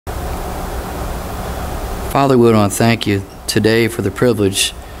Father, we want to thank you today for the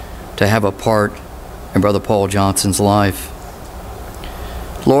privilege to have a part in Brother Paul Johnson's life.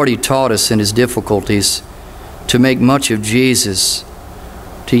 Lord, he taught us in his difficulties to make much of Jesus,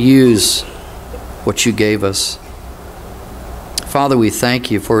 to use what you gave us. Father, we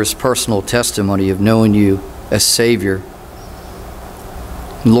thank you for his personal testimony of knowing you as Savior.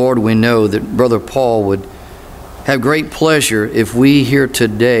 Lord, we know that Brother Paul would have great pleasure if we here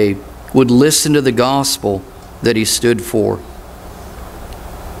today would listen to the gospel that he stood for.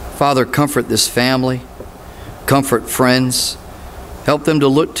 Father, comfort this family, comfort friends, help them to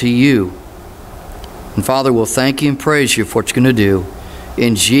look to you. And Father, we'll thank you and praise you for what you're going to do.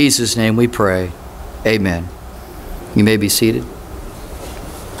 In Jesus' name we pray. Amen. You may be seated.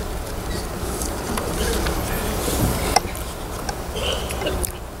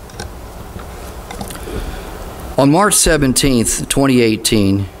 On March 17th,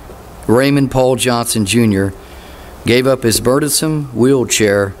 2018, Raymond Paul Johnson Jr. gave up his burdensome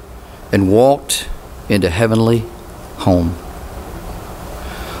wheelchair and walked into heavenly home.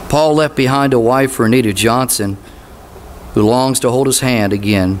 Paul left behind a wife, Renita Johnson, who longs to hold his hand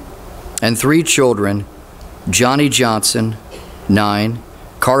again, and 3 children, Johnny Johnson, 9,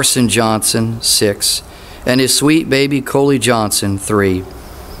 Carson Johnson, 6, and his sweet baby Coley Johnson, 3,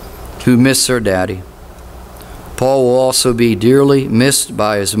 who miss their daddy. Paul will also be dearly missed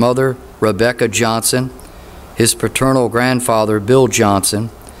by his mother, Rebecca Johnson, his paternal grandfather, Bill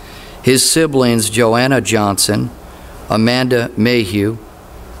Johnson, his siblings, Joanna Johnson, Amanda Mayhew,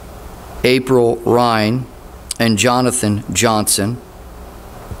 April Ryan, and Jonathan Johnson,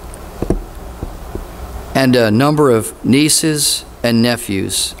 and a number of nieces and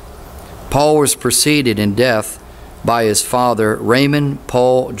nephews. Paul was preceded in death by his father, Raymond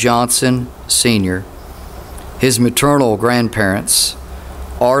Paul Johnson Sr., his maternal grandparents,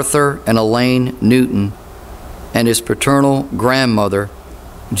 Arthur and Elaine Newton, and his paternal grandmother,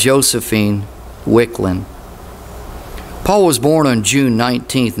 Josephine Wicklin. Paul was born on June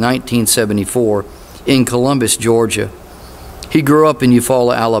 19, 1974, in Columbus, Georgia. He grew up in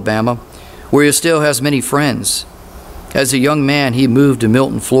Eufaula, Alabama, where he still has many friends. As a young man, he moved to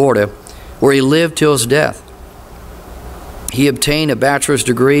Milton, Florida, where he lived till his death. He obtained a bachelor's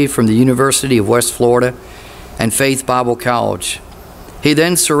degree from the University of West Florida and Faith Bible College. He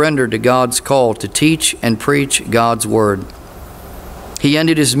then surrendered to God's call to teach and preach God's Word. He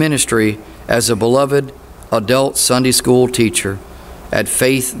ended his ministry as a beloved adult Sunday school teacher at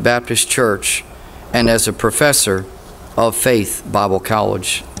Faith Baptist Church and as a professor of Faith Bible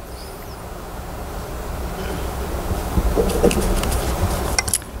College.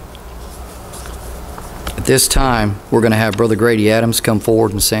 At this time, we're going to have Brother Grady Adams come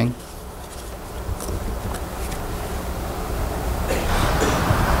forward and sing.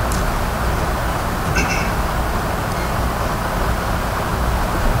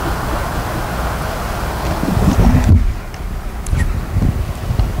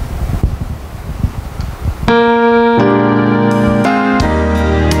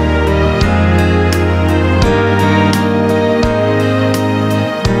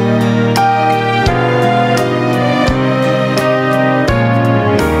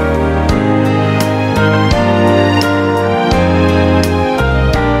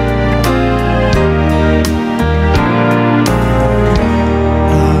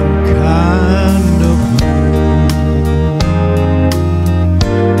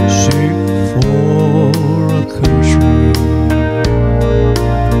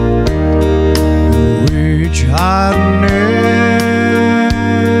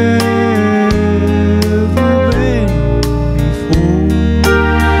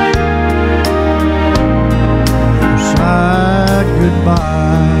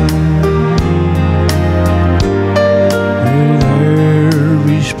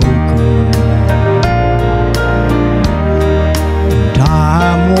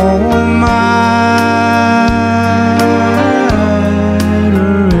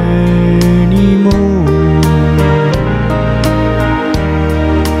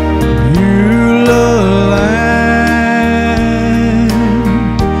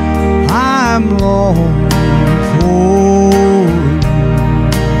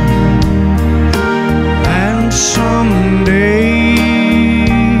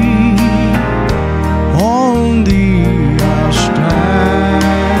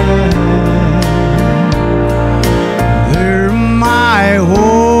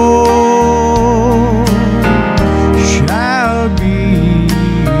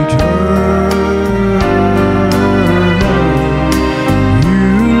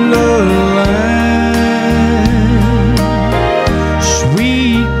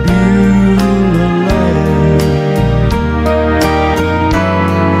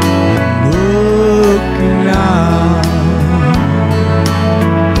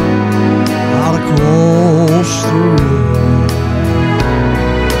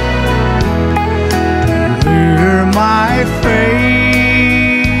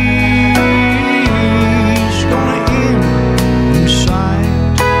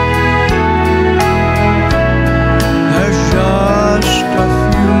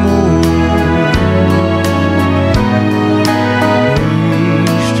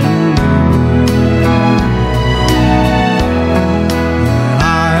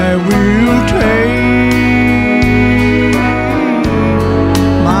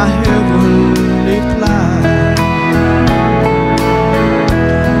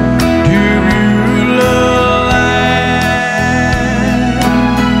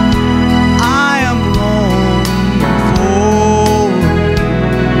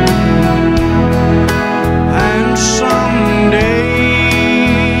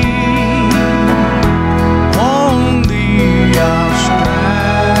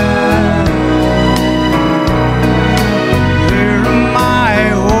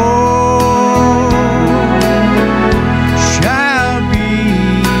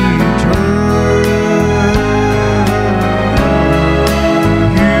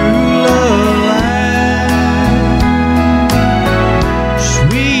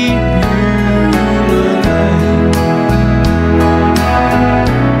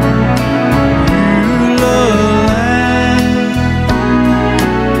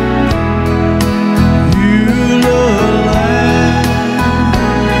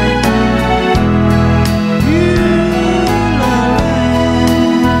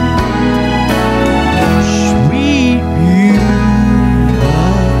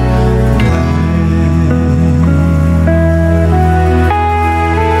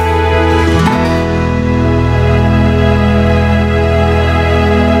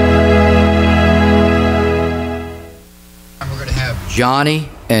 Johnny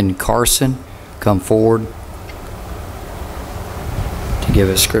and Carson come forward to give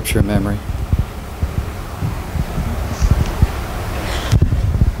us scripture memory.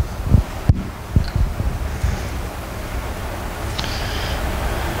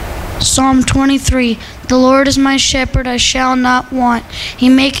 Psalm 23. The Lord is my shepherd, I shall not want. He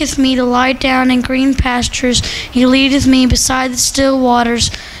maketh me to lie down in green pastures. He leadeth me beside the still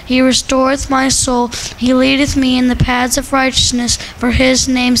waters. He restoreth my soul. He leadeth me in the paths of righteousness for his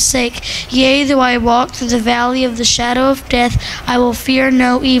name's sake. Yea, though I walk through the valley of the shadow of death, I will fear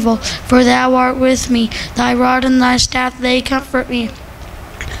no evil, for thou art with me. Thy rod and thy staff, they comfort me.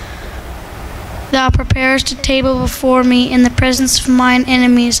 Thou preparest a table before me in the presence of mine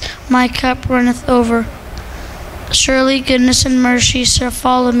enemies. My cup runneth over. Surely goodness and mercy shall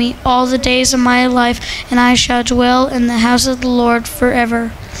follow me all the days of my life, and I shall dwell in the house of the Lord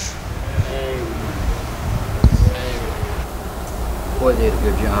forever. Boy, they did a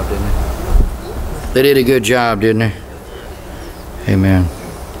good job, didn't they? They did a good job, didn't they? Amen.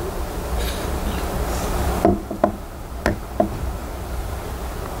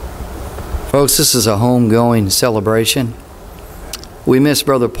 Folks, this is a homegoing celebration. We miss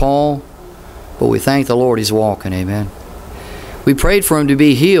Brother Paul, but we thank the Lord he's walking, amen. We prayed for him to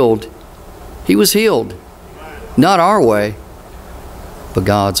be healed. He was healed. Not our way, but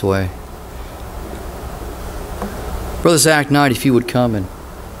God's way. Brother Zach Knight, if you would come and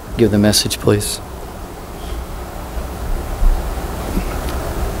give the message, please.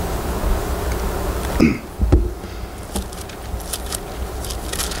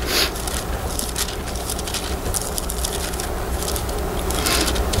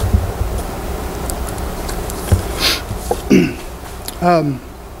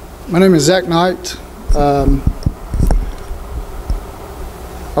 My name is Zach Knight. I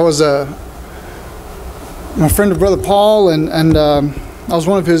was my friend of Brother Paul, and I was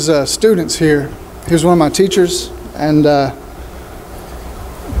one of his students here. He was one of my teachers, and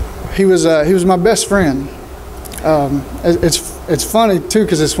he was my best friend. It's funny too,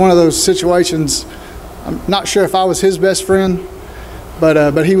 because it's one of those situations. I'm not sure if I was his best friend,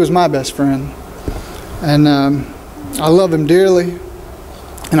 but he was my best friend, and I love him dearly,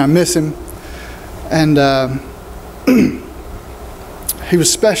 and I miss him. And he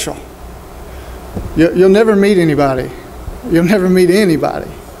was special. You'll never meet anybody. You'll never meet anybody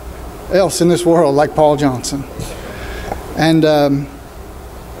else in this world like Paul Johnson. And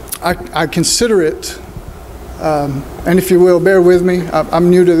I consider it, and if you will, bear with me, I'm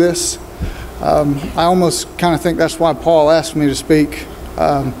new to this. I almost kind of think that's why Paul asked me to speak.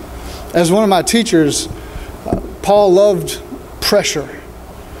 As one of my teachers, Paul loved pressure.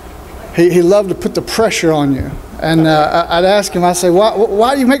 He loved to put the pressure on you. And I'd ask him, I'd say, why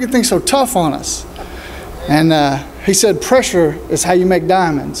are you making things so tough on us? And he said, pressure is how you make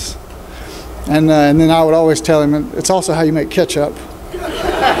diamonds. And then I would always tell him, it's also how you make ketchup.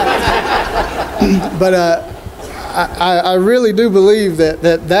 But I really do believe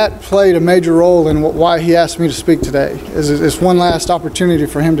that played a major role in why he asked me to speak today. It's one last opportunity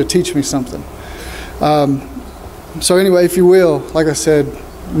for him to teach me something. So anyway, if you will, like I said,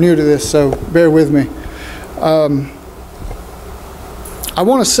 new to this, so bear with me. I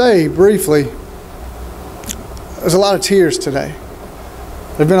want to say briefly, there's a lot of tears today.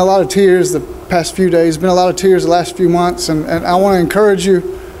 There have been a lot of tears the past few days, been a lot of tears the last few months, and I want to encourage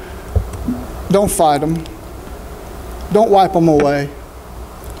you, don't fight them. Don't wipe them away.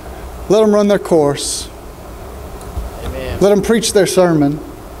 Let them run their course. Amen. Let them preach their sermon.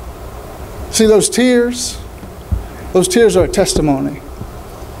 See, those tears are a testimony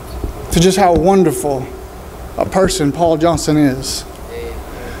to just how wonderful a person Paul Johnson is.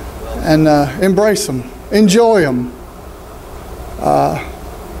 And embrace them. Enjoy them.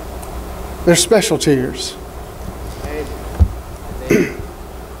 They're special tears.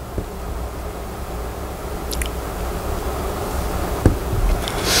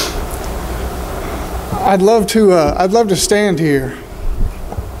 I'd love to stand here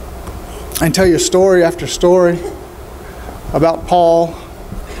and tell you story after story about Paul,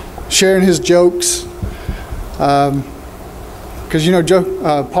 sharing his jokes, because you know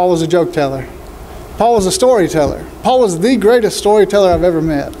Paul was a joke teller. Paul was a storyteller. Paul was the greatest storyteller I've ever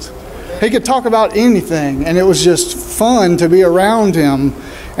met. He could talk about anything, and it was just fun to be around him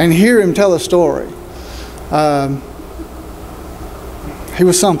and hear him tell a story. He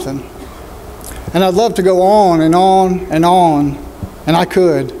was something. And I'd love to go on and on and on, and I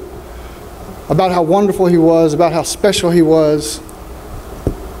could, about how wonderful he was, about how special he was,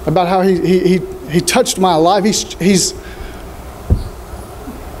 about how he touched my life.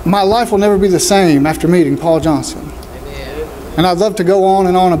 My life will never be the same after meeting Paul Johnson. Amen. And I'd love to go on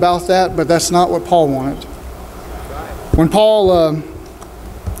and on about that, but that's not what Paul wanted. When Paul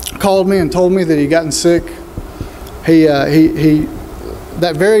called me and told me that he'd gotten sick, he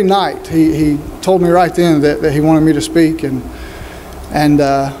that very night he told me right then that he wanted me to speak, and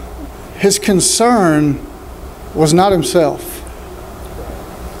his concern was not himself.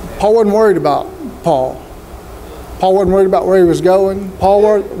 Paul wasn't worried about Paul. Paul wasn't worried about where he was going.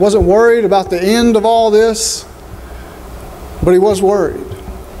 Paul wasn't worried about the end of all this, but he was worried.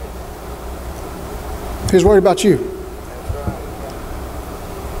 He was worried about you.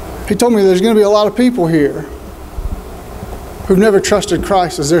 He told me there's going to be a lot of people here who've never trusted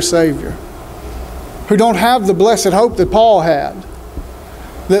Christ as their Savior, who don't have the blessed hope that Paul had,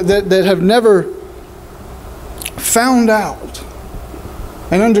 that have never found out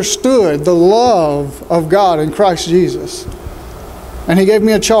and understood the love of God in Christ Jesus. And he gave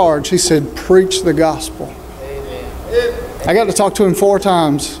me a charge. He said, preach the gospel. Amen. I got to talk to him 4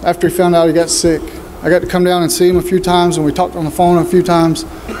 times after he found out he got sick. I got to come down and see him a few times, and we talked on the phone a few times.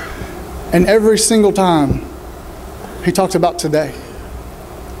 And every single time, he talked about today.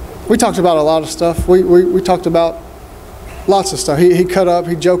 We talked about a lot of stuff. We talked about lots of stuff. He cut up,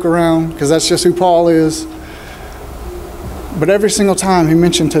 he'd joke around, because that's just who Paul is. But every single time he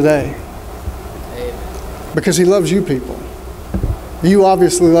mentioned today. Because he loves you people. You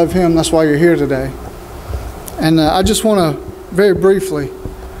obviously love him, that's why you're here today. And I just want to very briefly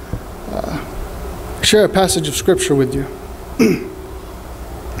share a passage of Scripture with you.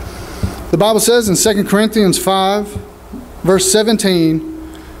 The Bible says in 2 Corinthians 5, verse 17,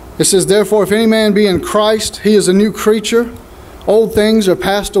 it says, therefore, if any man be in Christ, he is a new creature. Old things are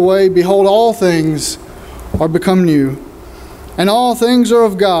passed away. Behold, all things are become new. And all things are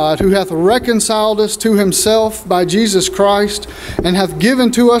of God, who hath reconciled us to himself by Jesus Christ, and hath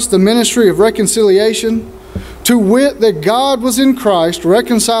given to us the ministry of reconciliation, to wit, that God was in Christ,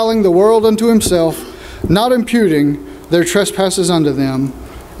 reconciling the world unto himself, not imputing their trespasses unto them,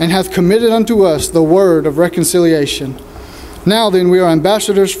 and hath committed unto us the word of reconciliation. Now then, we are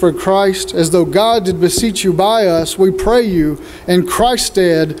ambassadors for Christ, as though God did beseech you by us. We pray you, in Christ's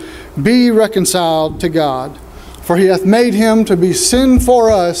stead, be reconciled to God. For he hath made him to be sin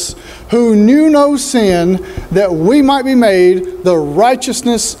for us, who knew no sin, that we might be made the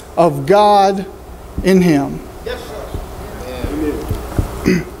righteousness of God in him. Yes,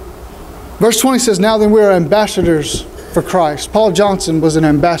 sir. Verse 20 says, now then we are ambassadors for Christ. Paul Johnson was an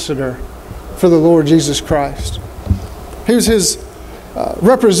ambassador for the Lord Jesus Christ. He was his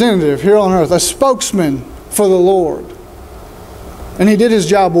representative here on earth, a spokesman for the Lord. And he did his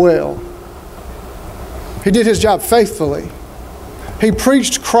job well. He did his job faithfully. He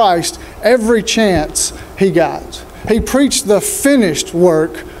preached Christ every chance he got. He preached the finished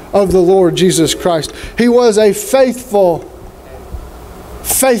work of the Lord Jesus Christ. He was a faithful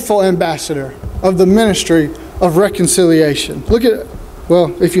ambassador of the ministry of reconciliation. Look at,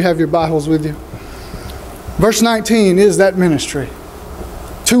 well, if you have your Bibles with you. Verse 19 is that ministry.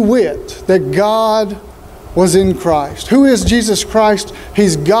 To wit, that God was in Christ. Who is Jesus Christ?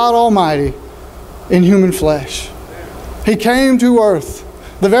 He's God Almighty in human flesh. He came to earth,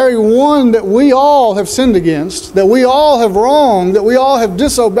 the very one that we all have sinned against, that we all have wronged, that we all have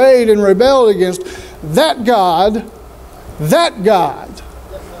disobeyed and rebelled against. That God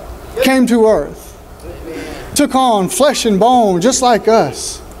came to earth, took on flesh and bone just like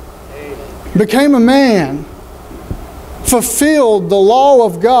us, became a man, fulfilled the law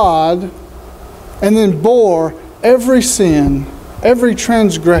of God, and then bore every sin, every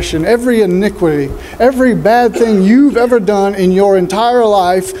transgression, every iniquity, every bad thing you've ever done in your entire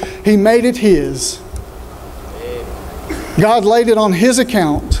life. He made it his. God laid it on his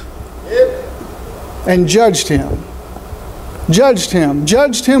account and judged him. Judged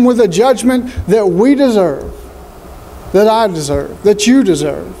him with a judgment that we deserve, that I deserve, that you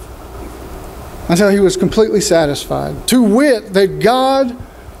deserve, until he was completely satisfied. To wit, that God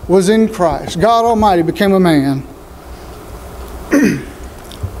was in Christ. God Almighty became a man.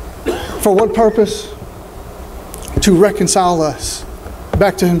 For what purpose? To reconcile us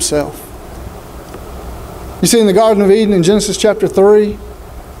back to himself. You see, in the Garden of Eden in Genesis chapter 3,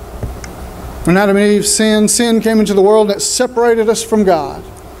 when Adam and Eve sinned, sin came into the world that separated us from God.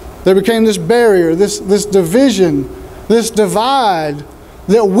 There became this barrier, this division, this divide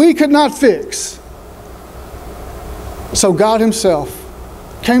that we could not fix. So God himself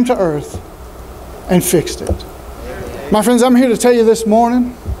came to earth and fixed it. My friends, I'm here to tell you this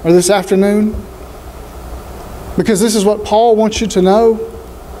morning, or this afternoon, because this is what Paul wants you to know.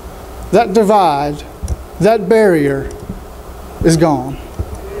 That divide, that barrier is gone.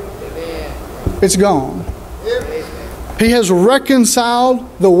 It's gone. He has reconciled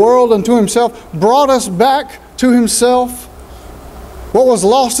the world unto Himself, brought us back to Himself. What was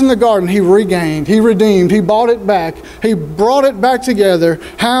lost in the garden, He regained, He redeemed, He bought it back. He brought it back together.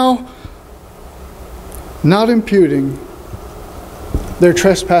 How? Not imputing their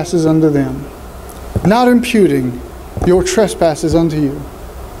trespasses unto them. Not imputing your trespasses unto you.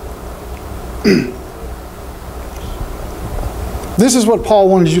 This is what Paul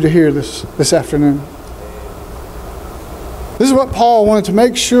wanted you to hear this afternoon. This is what Paul wanted to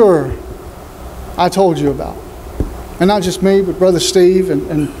make sure I told you about. And not just me, but Brother Steve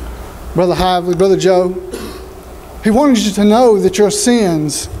and Brother Hively, Brother Joe. He wanted you to know that your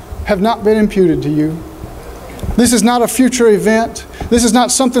sins have not been imputed to you. This is not a future event. This is not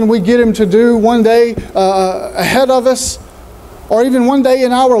something we get Him to do one day ahead of us, or even one day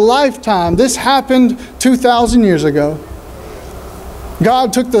in our lifetime. This happened 2,000 years ago.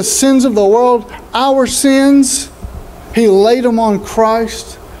 God took the sins of the world, our sins, He laid them on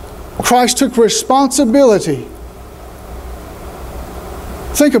Christ. Christ took responsibility.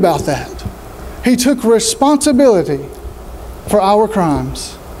 Think about that. He took responsibility for our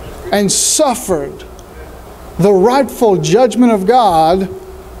crimes and suffered the rightful judgment of God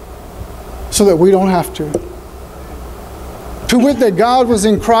so that we don't have to. To wit, that God was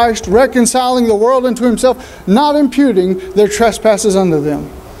in Christ, reconciling the world unto Himself, not imputing their trespasses unto them.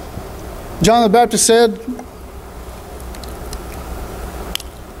 John the Baptist said,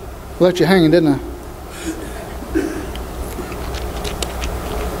 left you hanging, didn't I?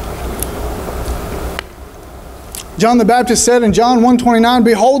 John the Baptist said in John 1:29,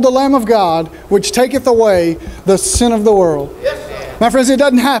 "Behold the Lamb of God, which taketh away the sin of the world." My friends, it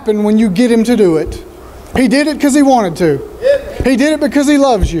doesn't happen when you get Him to do it. He did it because He wanted to. He did it because He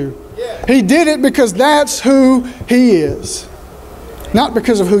loves you. He did it because that's who He is. Not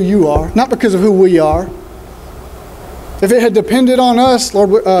because of who you are. Not because of who we are. If it had depended on us,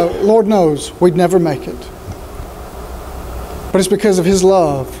 Lord knows, we'd never make it. But it's because of His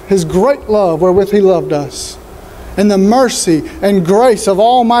love, His great love wherewith He loved us, and the mercy and grace of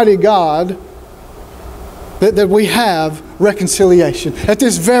Almighty God that we have reconciliation. At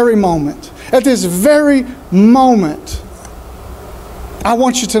this very moment. At this very moment. I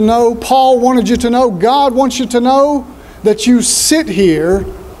want you to know, Paul wanted you to know, God wants you to know that you sit here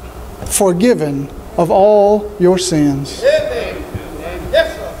forgiven of all your sins.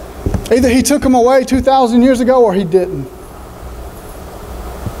 Either He took them away 2,000 years ago or He didn't.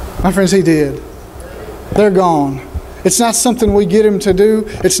 My friends, He did. They're gone. It's not something we get Him to do.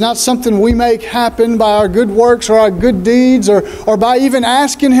 It's not something we make happen by our good works or our good deeds or by even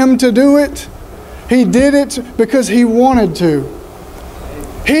asking Him to do it. He did it because He wanted to.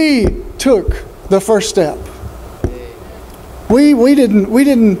 He took the first step. We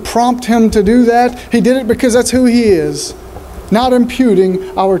didn't prompt Him to do that. He did it because that's who He is. Not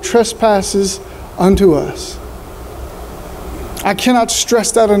imputing our trespasses unto us. I cannot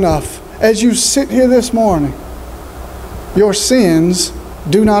stress that enough. As you sit here this morning, your sins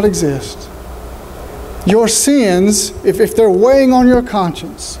do not exist. Your sins, if they're weighing on your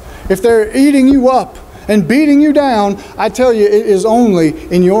conscience, if they're eating you up and beating you down, I tell you, it is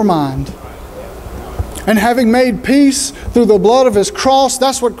only in your mind. And having made peace through the blood of His cross,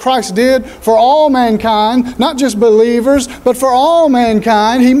 that's what Christ did for all mankind, not just believers, but for all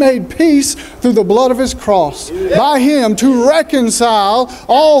mankind. He made peace through the blood of His cross. By Him to reconcile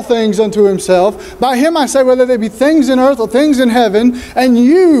all things unto Himself. By Him, I say, whether they be things in earth or things in heaven, and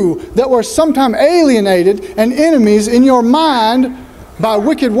you that were sometime alienated and enemies in your mind by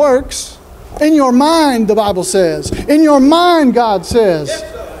wicked works. In your mind, the Bible says. In your mind, God says.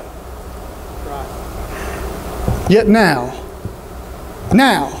 Yet now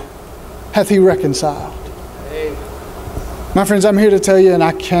hath He reconciled. My friends, I'm here to tell you, and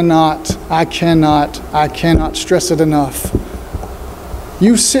I cannot stress it enough.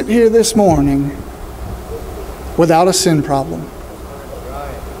 You sit here this morning without a sin problem.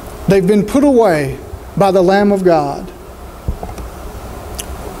 They've been put away by the Lamb of God.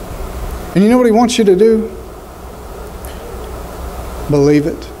 And you know what He wants you to do? Believe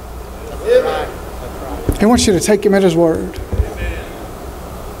it. He wants you to take Him at His word.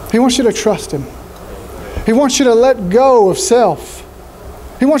 He wants you to trust Him. He wants you to let go of self.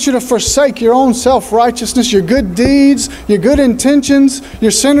 He wants you to forsake your own self-righteousness, your good deeds, your good intentions,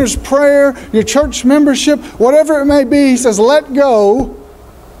 your sinner's prayer, your church membership, whatever it may be. He says, let go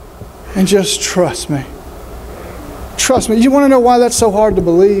and just trust me. Trust me. You want to know why that's so hard to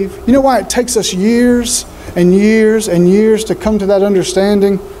believe? You know why it takes us years and years and years to come to that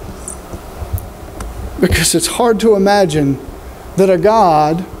understanding? Because it's hard to imagine that a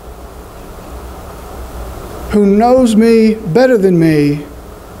God who knows me better than me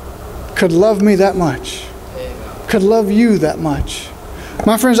could love me that much, could love you that much.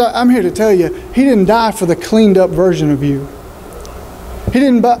 My friends, I'm here to tell you, He didn't die for the cleaned up version of you. He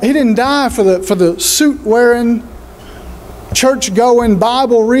didn't die for the suit wearing, church going,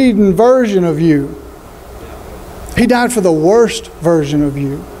 Bible reading version of you. He died for the worst version of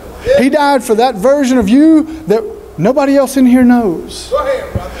you. He died for that version of you that nobody else in here knows.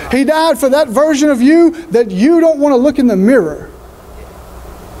 He died for that version of you that you don't want to look in the mirror.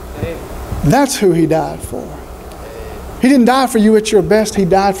 That's who He died for. He didn't die for you at your best. He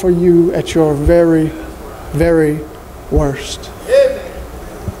died for you at your very, very worst.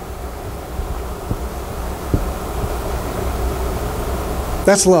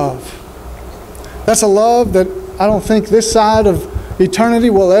 That's love. That's a love that I don't think this side of eternity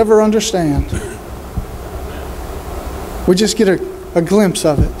will ever understand. We just get a glimpse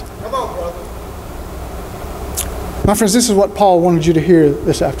of it. Come on, brother. My friends, this is what Paul wanted you to hear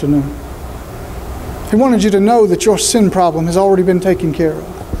this afternoon. He wanted you to know that your sin problem has already been taken care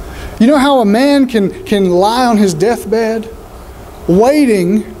of. You know how a man can lie on his deathbed,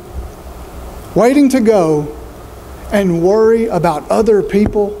 waiting to go and worry about other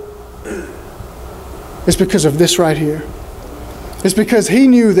people? It's because of this right here. It's because he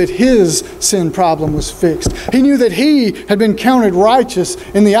knew that his sin problem was fixed. He knew that he had been counted righteous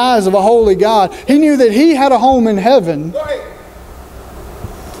in the eyes of a holy God. He knew that he had a home in heaven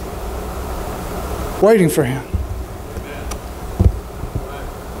waiting for him.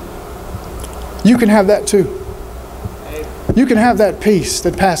 You can have that too. You can have that peace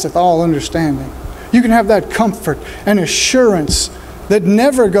that passeth all understanding. You can have that comfort and assurance that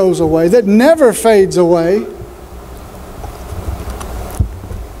never goes away, that never fades away.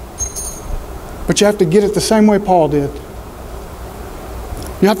 But you have to get it the same way Paul did.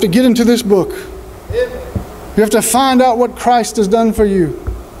 You have to get into this book. You have to find out what Christ has done for you.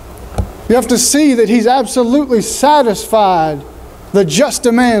 You have to see that He's absolutely satisfied the just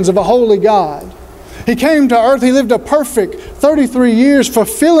demands of a holy God. He came to earth, He lived a perfect 33 years,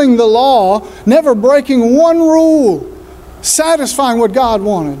 fulfilling the law, never breaking one rule, satisfying what God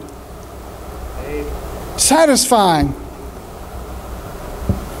wanted. Satisfying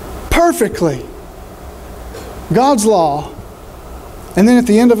perfectly God's law. And then at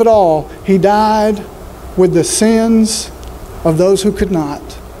the end of it all, He died with the sins of those who could not.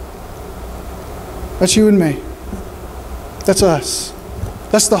 That's you and me. That's us.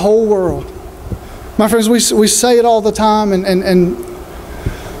 That's the whole world. My friends, we say it all the time, and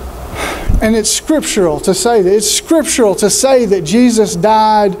it's scriptural to say that. It's scriptural to say that Jesus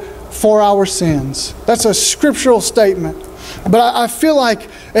died for our sins. That's a scriptural statement. But I feel like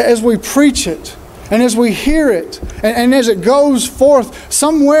as we preach it, and as we hear it, and as it goes forth,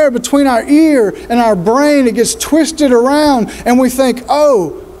 somewhere between our ear and our brain, it gets twisted around, and we think,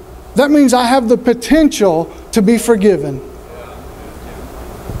 oh, that means I have the potential to be forgiven.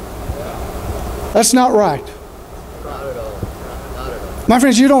 That's not right. Not at all. Not at all. My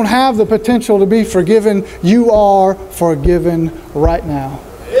friends, you don't have the potential to be forgiven. You are forgiven right now.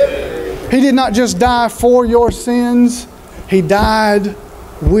 He did not just die for your sins. He died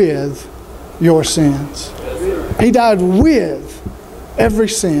with your sins. He died with every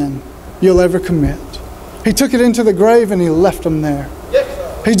sin you'll ever commit. He took it into the grave and He left them there.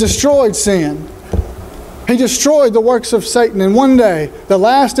 He destroyed sin. He destroyed the works of Satan. And one day, the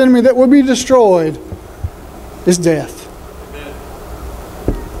last enemy that will be destroyed is death.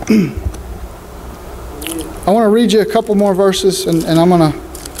 I want to read you a couple more verses, and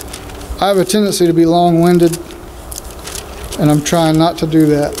I have a tendency to be long-winded, and I'm trying not to do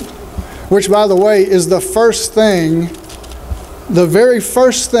that. Which, by the way, is the very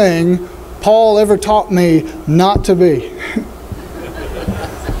first thing Paul ever taught me not to be.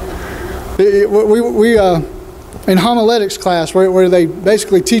 We in homiletics class, where they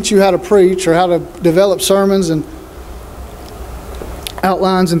basically teach you how to preach or how to develop sermons and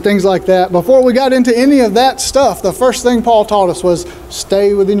outlines and things like that. Before we got into any of that stuff, the first thing Paul taught us was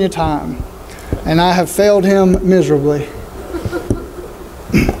stay within your time. And I have failed him miserably.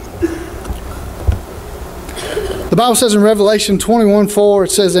 The Bible says in Revelation 21:4,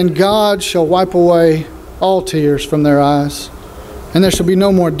 it says, "And God shall wipe away all tears from their eyes, and there shall be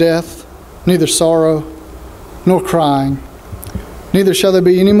no more death, neither sorrow, nor crying. Neither shall there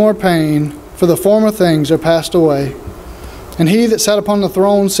be any more pain, for the former things are passed away. And He that sat upon the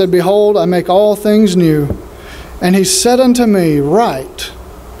throne said, Behold, I make all things new. And He said unto me, Write,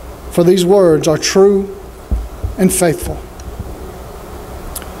 for these words are true and faithful."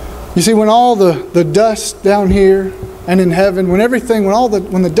 You see, when all the dust down here and in heaven, when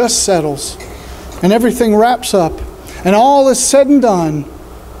the dust settles, and everything wraps up, and all is said and done,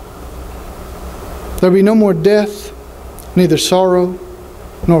 there'll be no more death, neither sorrow,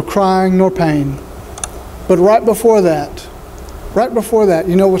 nor crying, nor pain. But right before that,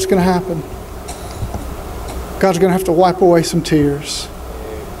 you know what's going to happen? God's going to have to wipe away some tears.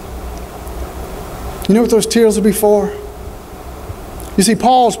 You know what those tears will be for? You see,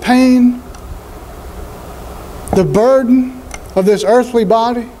 Paul's pain, the burden of this earthly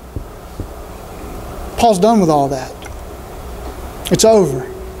body, Paul's done with all that. It's over.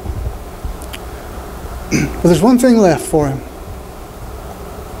 But there's one thing left for him.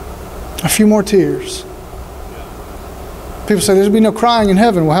 A few more tears. People say there's going to be no crying in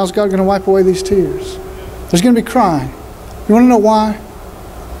heaven. Well, how's God going to wipe away these tears? There's going to be crying. You want to know why?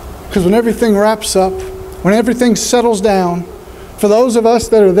 Because when everything wraps up, when everything settles down, for those of us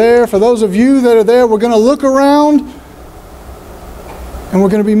that are there, for those of you that are there, we're going to look around and we're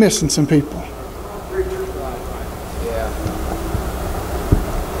going to be missing some people.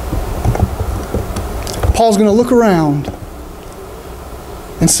 Paul's going to look around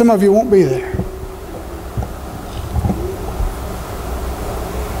and some of you won't be there.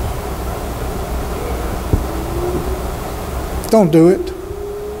 Don't do it.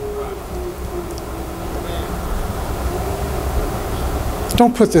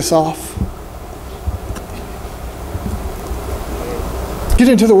 Don't put this off. Get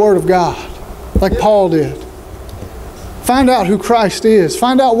into the Word of God like Paul did. Find out who Christ is.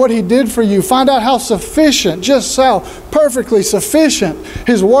 Find out what He did for you. Find out how sufficient, just how perfectly sufficient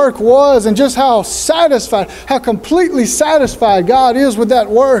His work was, and just how satisfied, how completely satisfied God is with that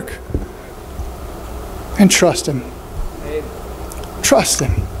work. And trust Him. Trust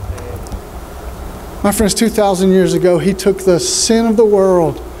Him. My friends, 2,000 years ago, He took the sin of the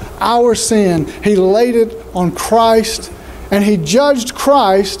world, our sin, He laid it on Christ, and He judged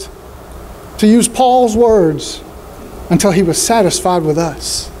Christ, to use Paul's words, until He was satisfied with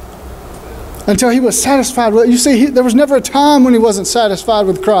us. Until He was satisfied with us. You see, there was never a time when He wasn't satisfied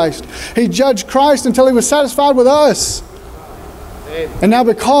with Christ. He judged Christ until He was satisfied with us. And now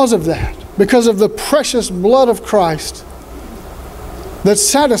because of that, because of the precious blood of Christ that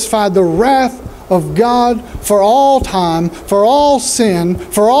satisfied the wrath of God for all time, for all sin,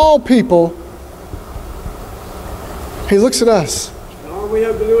 for all people, He looks at us. All we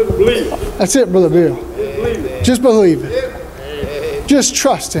have to do is believe. That's it, Brother Bill. Just believe it. Just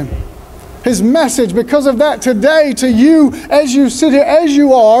trust Him. His message, because of that, today to you, as you sit here, as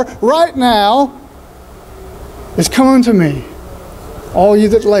you are right now, is come unto me, all you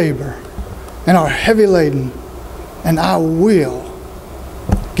that labor and are heavy laden, and I will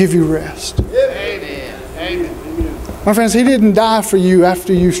give you rest. Amen. Amen. My friends, He didn't die for you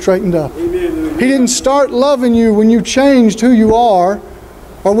after you straightened up. He didn't start loving you when you changed who you are,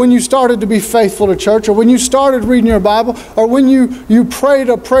 or when you started to be faithful to church, or when you started reading your Bible, or when you prayed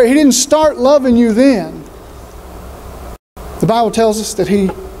a prayer. He didn't start loving you then. The Bible tells us that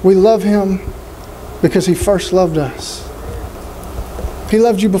we love Him because He first loved us. He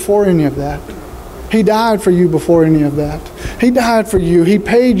loved you before any of that. He died for you before any of that. He died for you. He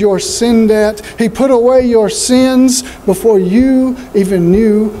paid your sin debt. He put away your sins before you even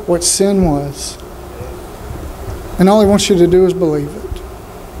knew what sin was. And all He wants you to do is believe it.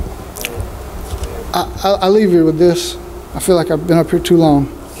 I leave you with this. I feel like I've been up here too long.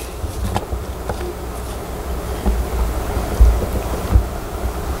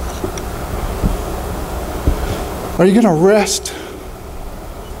 Are you going to rest?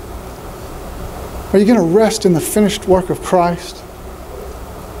 Are you going to rest in the finished work of Christ?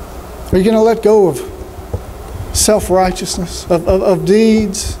 Are you going to let go of self-righteousness, of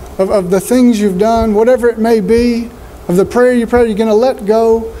deeds, of the things you've done, whatever it may be, of the prayer you prayed? Are you going to let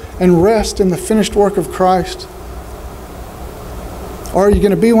go and rest in the finished work of Christ? Or are you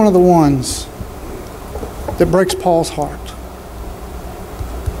going to be one of the ones that breaks Paul's heart,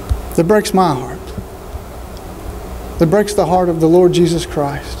 that breaks my heart, that breaks the heart of the Lord Jesus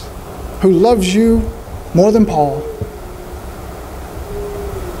Christ, who loves you more than Paul?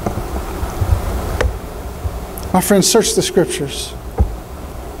 My friends, search the Scriptures.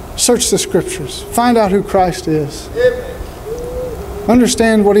 Search the Scriptures. Find out who Christ is.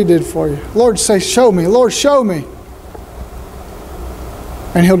 Understand what He did for you. Lord, say, show me. Lord, show me.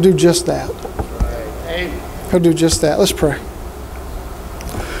 And He'll do just that. He'll do just that. Let's pray.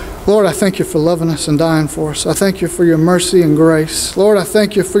 Lord, I thank You for loving us and dying for us. I thank You for Your mercy and grace. Lord, I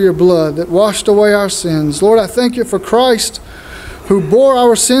thank You for Your blood that washed away our sins. Lord, I thank You for Christ, who bore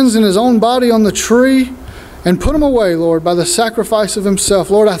our sins in His own body on the tree and put them away, Lord, by the sacrifice of Himself.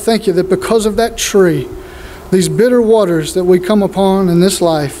 Lord, I thank You that because of that tree, these bitter waters that we come upon in this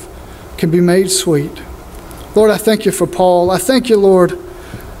life can be made sweet. Lord, I thank you for Paul. I thank you, Lord.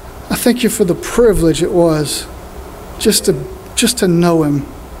 I thank you for the privilege it was just to know him,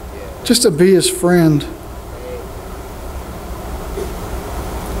 just to be his friend.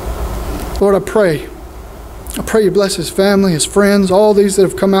 Lord, I pray you bless his family, his friends, all these that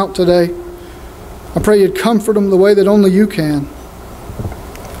have come out today. I pray you'd comfort them the way that only you can.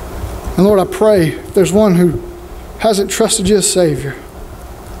 And Lord, I pray if there's one who hasn't trusted you as Savior,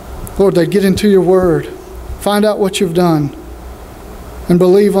 Lord, they'd get into your word, find out what you've done, and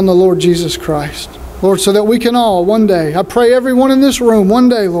believe on the Lord Jesus Christ. Lord, so that we can all one day, I pray everyone in this room, one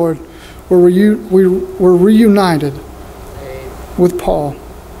day, Lord, we're reunited with Paul.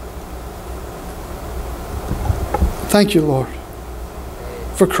 Thank you, Lord,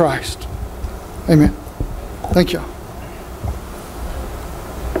 for Christ. Amen. Thank you.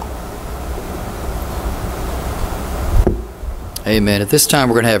 Amen. At this time,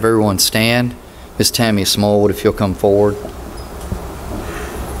 we're going to have everyone stand. Miss Tammy Smallwood, if you'll come forward.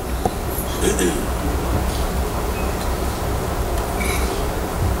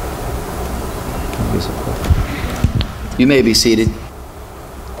 You may be seated. Do you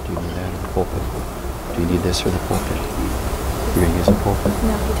need that or the pulpit? Do you need this or the pulpit? You're going to use the pulpit?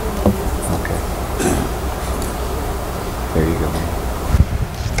 No, he told me. Okay. There you go.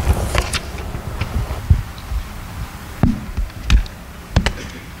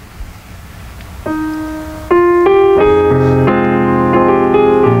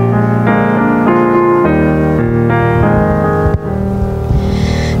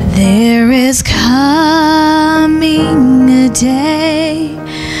 There is coming a day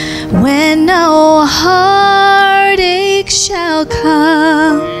when no heartache shall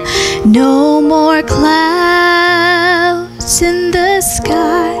come, no more clouds in the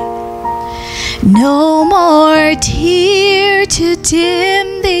sky, no more tear to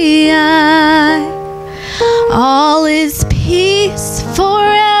dim the eye. All is peace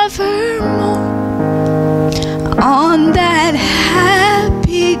forevermore on that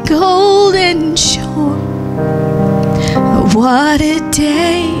happy golden shore. What a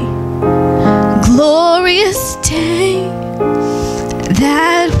day, glorious day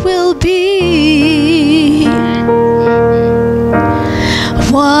that will be.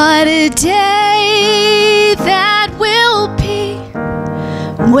 What a day that will be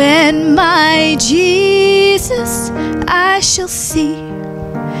when my Jesus I shall see,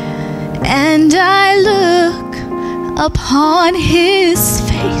 and I look upon his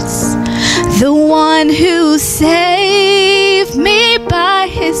face, the one who saved me by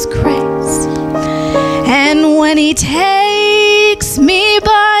his grace. And when he takes me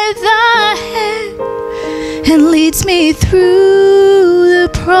by the hand and leads me through the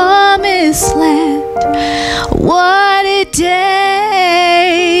promised land, what a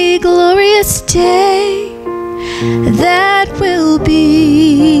day, glorious day that will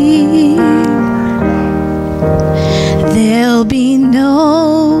be. There'll be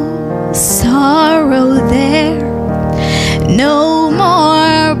no sorrow there, no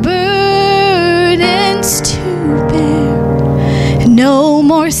more burdens to bear, no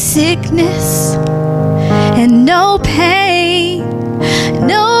more sickness and no pain,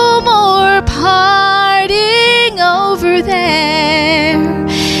 no more parting over there,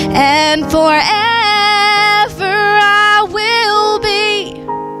 and forever I will be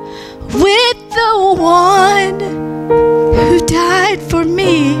with the one who died for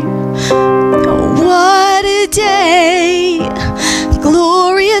me. What a day,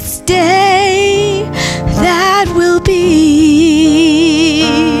 glorious day that will be.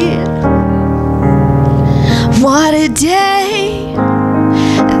 What a day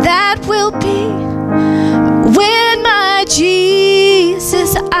that will be when my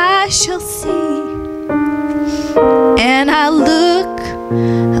Jesus I shall see, and I look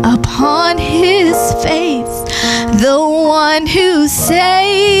upon his face, the one who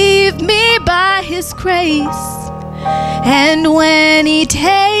saved me by his grace. And when he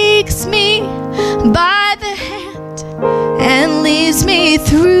takes me by the hand and leads me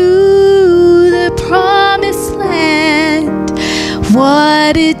through the promised land,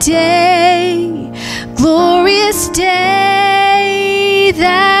 what a day, glorious day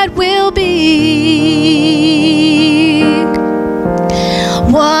that will be.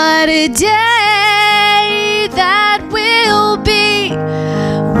 What a day that will be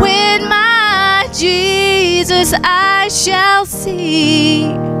when my Jesus I shall see,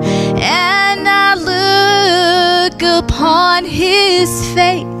 and I look upon his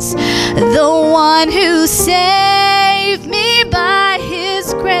face, the one who saved me by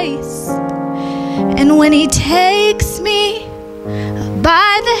his grace. And when he takes me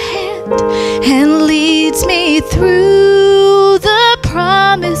by the hand and leads me through the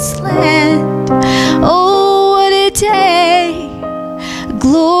promised land. Oh, what a day, a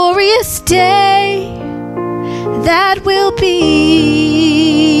glorious day that will be.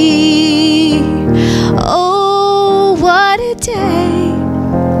 Oh, what a day,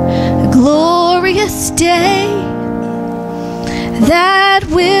 a glorious day that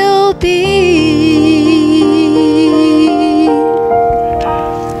will be.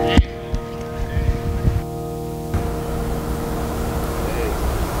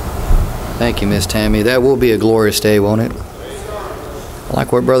 Thank you, Miss Tammy. That will be a glorious day, won't it?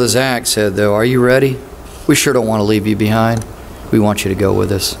 Like what Brother Zach said, though, are you ready? We sure don't want to leave you behind. We want you to go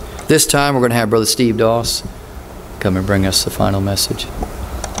with us. This time, we're going to have Brother Steve Doss come and bring us the final message.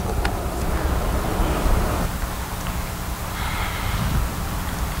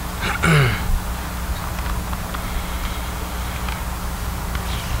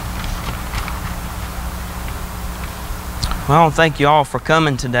 Well, thank you all for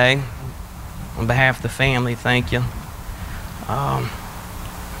coming today. On behalf of the family, thank you.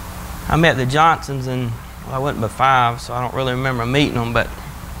 I met the Johnsons and I wasn't but 5, so I don't really remember meeting them, but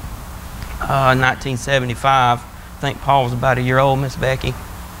 1975. I think Paul was about a year old, Miss Becky.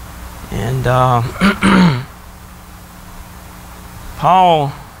 And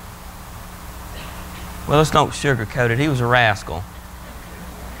Paul, well, let's don't sugarcoat it. He was a rascal.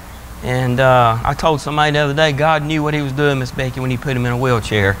 And I told somebody the other day, God knew what he was doing, Miss Becky, when he put him in a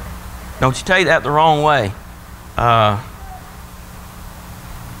wheelchair. Don't you take that the wrong way.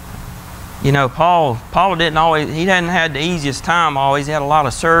 You know, Paul didn't always, he hadn't had the easiest time always. He had a lot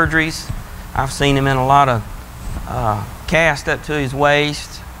of surgeries. I've seen him in a lot of cast up to his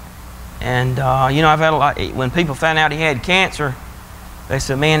waist. And, you know, I've had a lot, when people found out he had cancer, they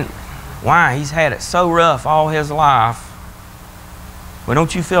said, man, why? He's had it so rough all his life. Well,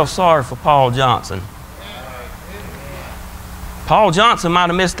 don't you feel sorry for Paul Johnson? Paul Johnson might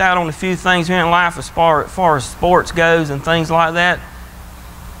have missed out on a few things here in life as far as sports goes and things like that.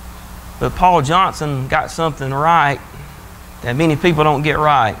 But Paul Johnson got something right that many people don't get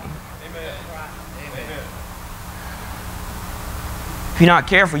right. Amen. If you're not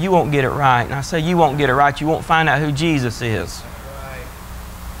careful, you won't get it right. And I say you won't get it right, you won't find out who Jesus is.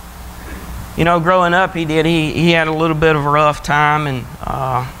 You know, growing up, he had a little bit of a rough time, and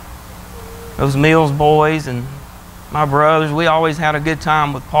those Mills boys and my brothers, we always had a good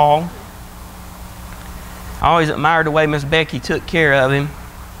time with Paul. I always admired the way Miss Becky took care of him.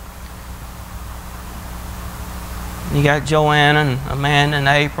 You got Joanna and Amanda and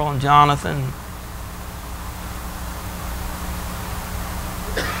April and Jonathan.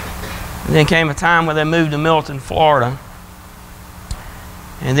 And then came a time where they moved to Milton, Florida.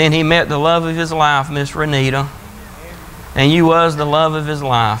 And then he met the love of his life, Miss Renita. And you was the love of his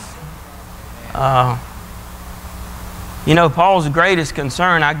life. You know, Paul's greatest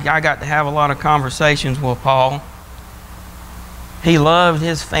concern, I got to have a lot of conversations with Paul. He loved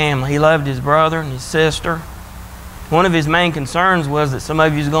his family. He loved his brother and his sister. One of his main concerns was that some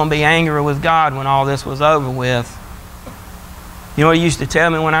of you was going to be angry with God when all this was over with. You know what he used to tell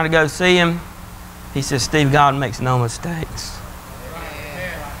me when I'd go see him? He said, Steve, God makes no mistakes.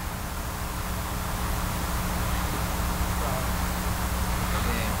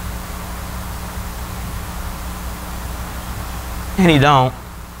 And he don't.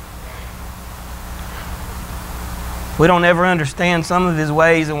 We don't ever understand some of his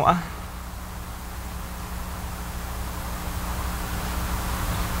ways and why.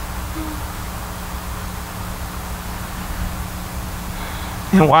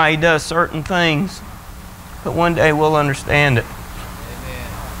 And why he does certain things. But one day we'll understand it. Amen.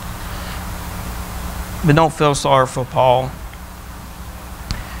 But don't feel sorry for Paul.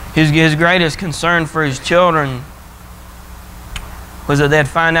 His greatest concern for his children was that they'd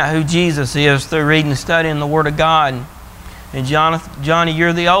find out who Jesus is through reading and studying the Word of God. And Johnny,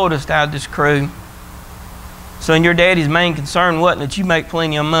 you're the oldest out of this crew. So your daddy's main concern wasn't that you make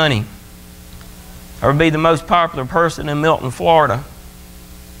plenty of money or be the most popular person in Milton, Florida,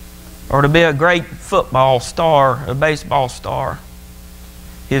 or to be a great football star, a baseball star.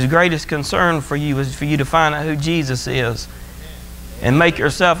 His greatest concern for you is for you to find out who Jesus is and make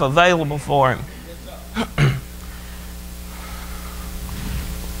yourself available for Him.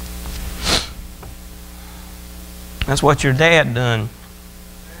 That's what your dad done.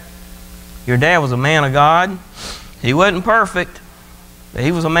 Your dad was a man of God. He wasn't perfect, but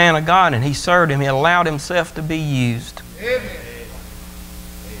he was a man of God, and he served Him. He allowed himself to be used. Amen.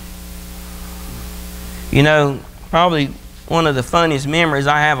 You know, probably one of the funniest memories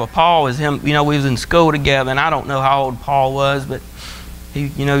I have of Paul is him. You know, we was in school together, and I don't know how old Paul was, but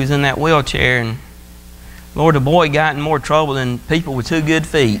he was in that wheelchair, and Lord, the boy got in more trouble than people with 2 good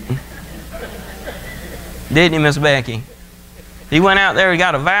feet. Didn't he, Miss Becky? He went out there, he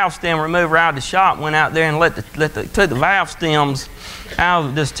got a valve stem remover out of the shop, went out there and took the valve stems out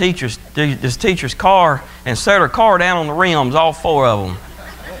of this teacher's car and set her car down on the rims, all 4 of them.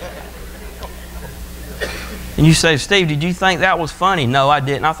 And you say, Steve, did you think that was funny? No, I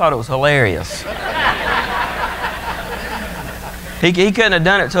didn't. I thought it was hilarious. He couldn't have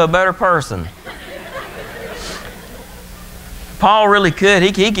done it to a better person. Paul really could.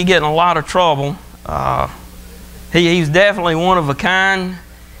 He could get in a lot of trouble. He's definitely one of a kind.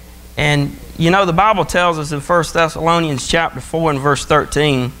 And the Bible tells us in 1 Thessalonians chapter 4 and verse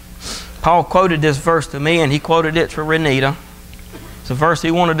 13, Paul quoted this verse to me, and he quoted it to Renita. It's a verse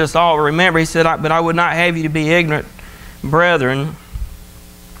he wanted us all to remember. He said, but I would not have you to be ignorant, brethren.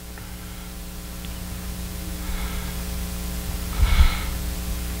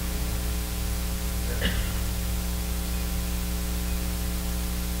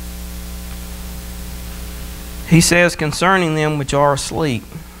 He says, concerning them which are asleep.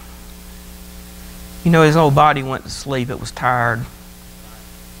 His whole body went to sleep. It was tired.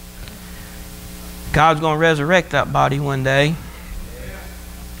 God's going to resurrect that body one day.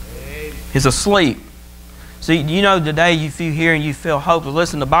 He's asleep. See, today if you hear and you feel hopeless,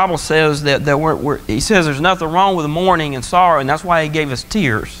 listen, the Bible says that he says there's nothing wrong with mourning and sorrow, and that's why he gave us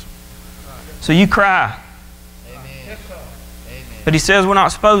tears. So you cry. Amen. But he says we're not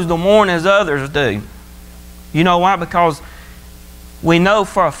supposed to mourn as others do. You know why? Because we know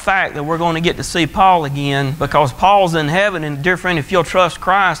for a fact that we're going to get to see Paul again, because Paul's in heaven, and dear friend, if you'll trust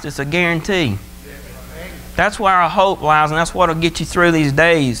Christ, it's a guarantee. That's where our hope lies, and that's what will get you through these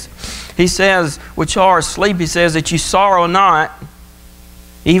days. He says, which are asleep, he says that you sorrow not,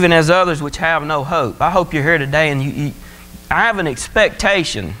 even as others which have no hope. I hope you're here today, and I have an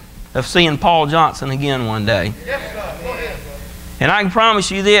expectation of seeing Paul Johnson again one day. And I can promise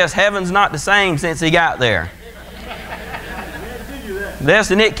you this, heaven's not the same since he got there.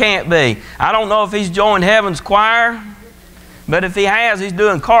 Listen, it can't be. I don't know if he's joined heaven's choir, but if he has, he's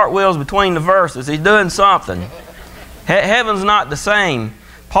doing cartwheels between the verses. He's doing something. Heaven's not the same.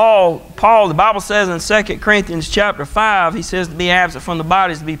 Paul, the Bible says in 2 Corinthians chapter 5, he says to be absent from the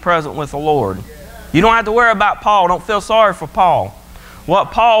body is to be present with the Lord. You don't have to worry about Paul. Don't feel sorry for Paul.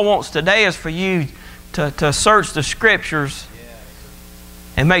 What Paul wants today is for you to search the Scriptures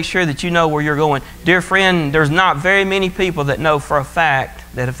and make sure that you know where you're going. Dear friend, there's not very many people that know for a fact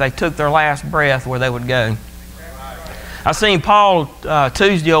that if they took their last breath, where they would go. I seen Paul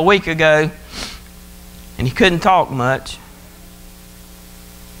Tuesday a week ago, and he couldn't talk much.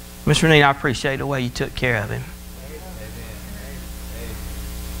 Mr. Renee, I appreciate the way you took care of him.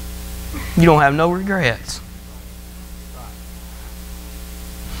 You don't have no regrets.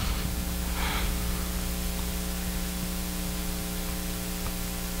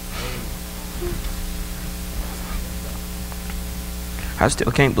 I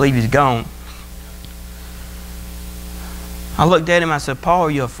still can't believe he's gone. I looked at him, I said, Paul,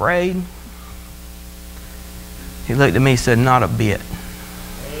 are you afraid? He looked at me and said, not a bit.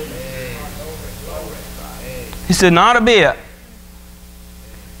 He said, not a bit.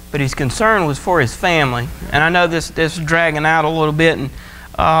 But his concern was for his family. And I know this is dragging out a little bit.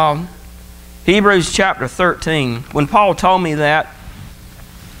 And Hebrews chapter 13, when Paul told me that,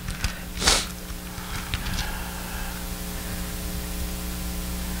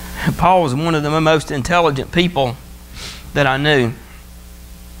 Paul was one of the most intelligent people that I knew.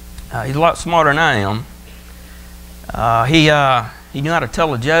 He's a lot smarter than I am. He knew how to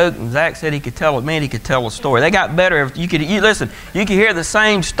tell a joke. And Zach said he could tell it. Man, he could tell a story. They got better. Listen, you could hear the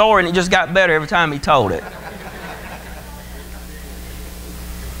same story, and it just got better every time he told it.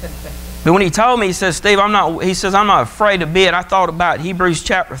 But when he told me, he says, Steve, I'm not afraid a bit. I thought about Hebrews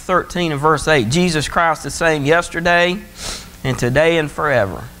chapter 13 and verse 8. Jesus Christ the same yesterday and today and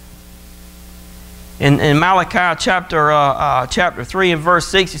forever. In Malachi chapter 3 and verse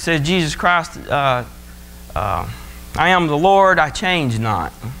 6, he says, Jesus Christ, I am the Lord, I change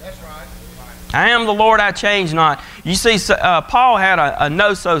not. That's right. I am the Lord, I change not. You see, Paul had a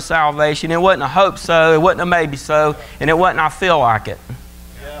no-so salvation. It wasn't a hope so, it wasn't a maybe so, and it wasn't I feel like it.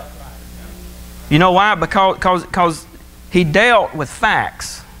 Yeah. You know why? Because he dealt with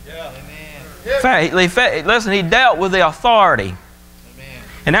facts. Yeah. Listen, he dealt with the authority. Amen.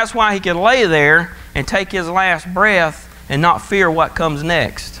 And that's why he could lay there and take his last breath and not fear what comes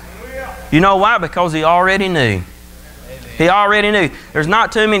next. You know why? Because he already knew. He already knew. There's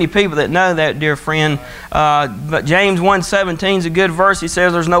not too many people that know that, dear friend. But James 1:17 is a good verse. He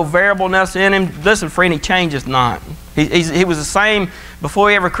says there's no variableness in him. Listen, friend, he changes not. He was the same before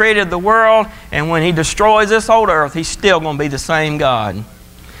He ever created the world, and when He destroys this old earth, He's still going to be the same God.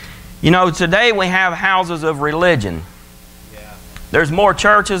 You know, today we have houses of religion. There's more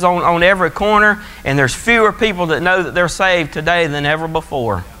churches on every corner, and there's fewer people that know that they're saved today than ever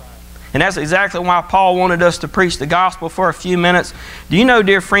before. And that's exactly why Paul wanted us to preach the gospel for a few minutes. Do you know,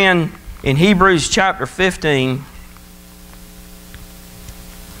 dear friend, in Hebrews chapter 15,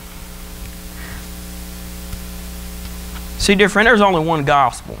 see, dear friend, there's only one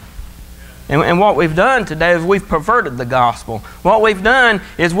gospel. And what we've done today is we've perverted the gospel. What we've done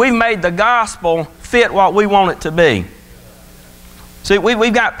is we've made the gospel fit what we want it to be. See,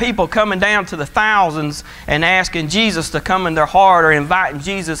 we've got people coming down to the thousands and asking Jesus to come in their heart or inviting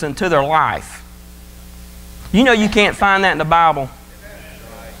Jesus into their life. You know you can't find that in the Bible.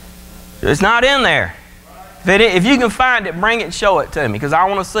 It's not in there. If you can find it, bring it and show it to me, because I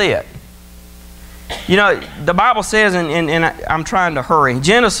want to see it. You know, the Bible says, and I'm trying to hurry,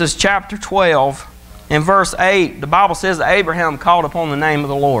 Genesis chapter 12 and verse 8, the Bible says that Abraham called upon the name of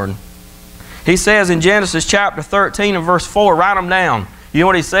the Lord. He says in Genesis chapter 13 and verse 4, write them down. You know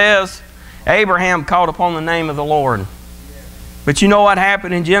what he says? Abraham called upon the name of the Lord. But you know what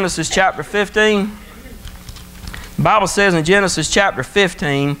happened in Genesis chapter 15? The Bible says in Genesis chapter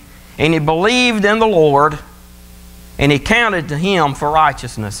 15, and he believed in the Lord, and he counted to him for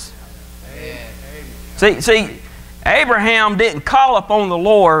righteousness. See, Abraham didn't call upon the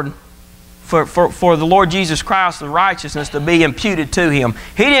Lord for the Lord Jesus Christ's righteousness to be imputed to him.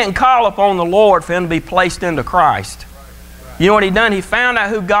 He didn't call upon the Lord for him to be placed into Christ. You know what he done? He found out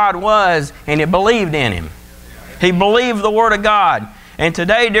who God was, and he believed in Him. He believed the Word of God. And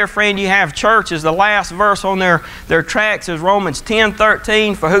today, dear friend, you have churches, the last verse on their tracts is Romans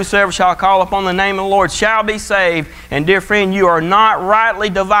 10:13, for whosoever shall call upon the name of the Lord shall be saved. And dear friend, you are not rightly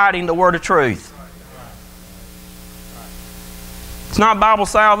dividing the word of truth. It's not Bible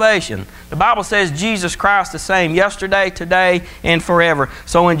salvation. The Bible says Jesus Christ the same yesterday, today, and forever.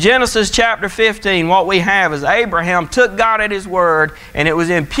 So in Genesis chapter 15, what we have is Abraham took God at His word, and it was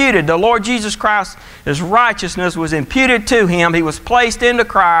imputed. The Lord Jesus Christ, His righteousness was imputed to Him. He was placed into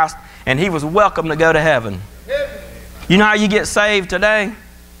Christ, and he was welcome to go to heaven. You know how you get saved today?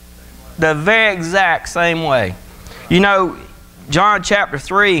 The very exact same way. You know, John chapter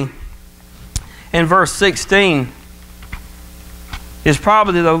 3 and verse 16 is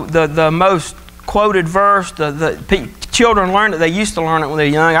probably the most quoted verse. The children learn it. They used to learn it when they're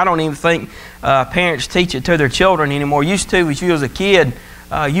young. I don't even think parents teach it to their children anymore. Used to, if you was a kid,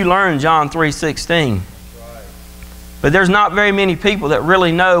 you learned John 3:16. But there's not very many people that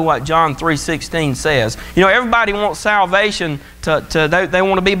really know what John 3:16 says. You know, everybody wants salvation. They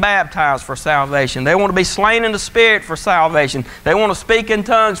want to be baptized for salvation. They want to be slain in the Spirit for salvation. They want to speak in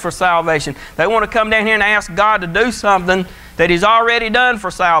tongues for salvation. They want to come down here and ask God to do something that He's already done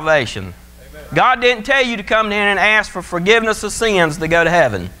for salvation. Amen. God didn't tell you to come down and ask for forgiveness of sins to go to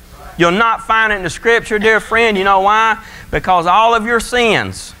heaven. You'll not find it in the Scripture, dear friend. You know why? Because all of your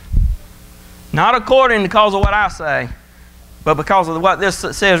sins, not according to cause of what I say, but because of what this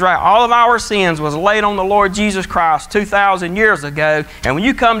says right, all of our sins was laid on the Lord Jesus Christ 2,000 years ago. And when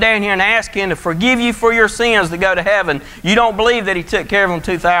you come down here and ask Him to forgive you for your sins to go to heaven, you don't believe that He took care of them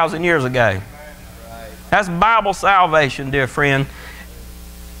 2,000 years ago. That's Bible salvation, dear friend.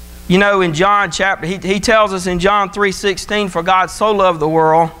 You know, in John chapter, he tells us in John 3:16, for God so loved the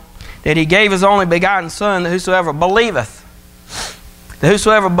world that He gave His only begotten Son, that whosoever believeth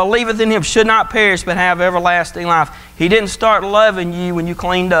in Him should not perish but have everlasting life. He didn't start loving you when you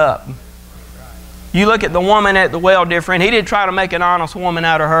cleaned up. You look at the woman at the well, dear friend. He didn't try to make an honest woman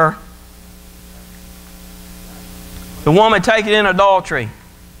out of her. The woman taken in adultery.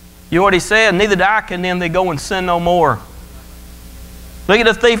 You know what He said? Neither do I condemn thee, go and sin no more. Look at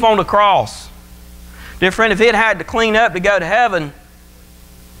the thief on the cross. Dear friend, if he had to clean up to go to heaven,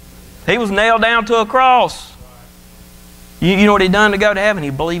 he was nailed down to a cross. You know what he done to go to heaven? He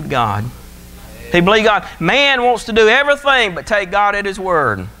believed God. He believed God. Man wants to do everything but take God at His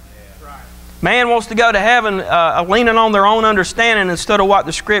word. Man wants to go to heaven leaning on their own understanding instead of what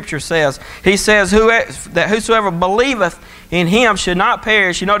the Scripture says. He says that whosoever believeth in Him should not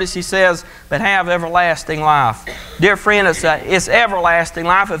perish. You notice He says, but have everlasting life. Dear friend, it's everlasting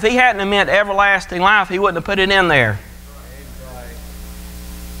life. If He hadn't meant everlasting life, He wouldn't have put it in there.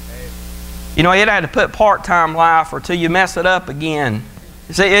 You know, He'd had to put part-time life or till you mess it up again.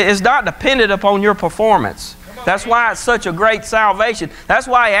 See, it's not dependent upon your performance. That's why it's such a great salvation. That's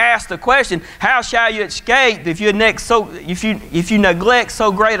why He asked the question, how shall you escape if you neglect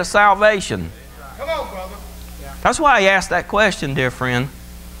so great a salvation? Come on, brother. That's why He asked that question, dear friend.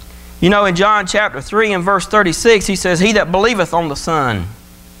 You know, in John chapter 3 and verse 36, he says, he that believeth on the Son.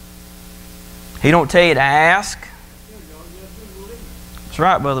 He don't tell you to ask. That's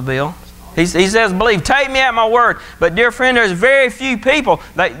right, Brother Bill. He says, believe. Take me at my word. But dear friend, there's very few people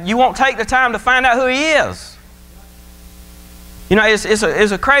that you won't take the time to find out who He is. You know, it's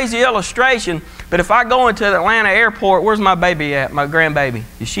a crazy illustration, but if I go into the Atlanta airport, where's my baby at, my grandbaby?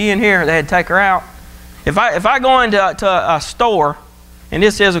 Is she in here? They had to take her out. If I go into a store, and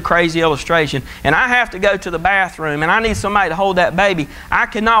this is a crazy illustration, and I have to go to the bathroom, and I need somebody to hold that baby, I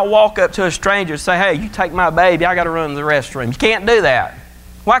cannot walk up to a stranger and say, hey, you take my baby, I got to run to the restroom. You can't do that.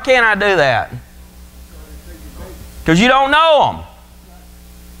 Why can't I do that? Because you don't know them.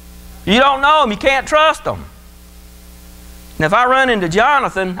 You don't know them. You can't trust them. And if I run into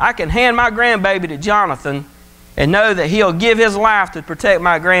Jonathan, I can hand my grandbaby to Jonathan and know that he'll give his life to protect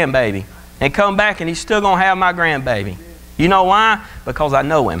my grandbaby and come back and he's still going to have my grandbaby. You know why? Because I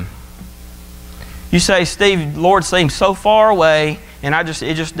know him. You say, Steve, the Lord seems so far away and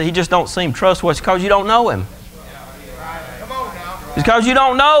He just don't seem trustworthy. It's because you don't know Him. It's because you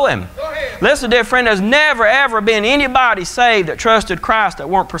don't know Him. Listen, dear friend, there's never ever been anybody saved that trusted Christ that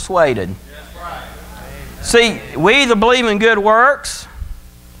weren't persuaded. See, we either believe in good works,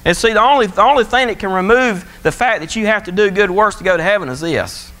 and see, the only thing that can remove the fact that you have to do good works to go to heaven is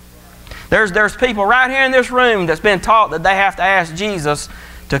this. There's people right here in this room that's been taught that they have to ask Jesus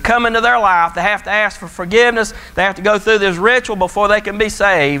to come into their life. They have to ask for forgiveness. They have to go through this ritual before they can be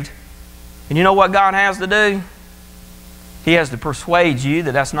saved. And you know what God has to do? He has to persuade you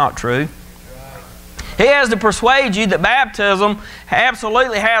that that's not true. He has to persuade you that baptism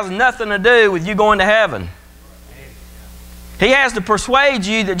absolutely has nothing to do with you going to heaven. He has to persuade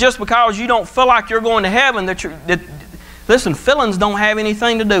you that just because you don't feel like you're going to heaven, listen, feelings don't have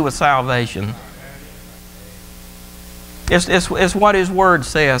anything to do with salvation. It's what His Word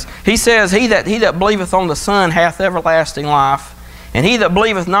says. He says, he that believeth on the Son hath everlasting life, and he that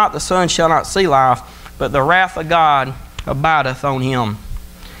believeth not the Son shall not see life, but the wrath of God abideth on him.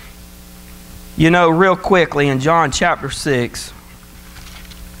 You know, real quickly in John chapter 6,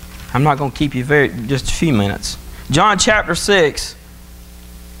 I'm not going to keep you just a few minutes. John chapter 6,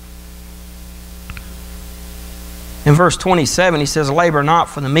 in verse 27, he says, labor not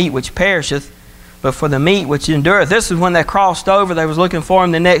for the meat which perisheth, but for the meat which endureth. This is when they crossed over. They was looking for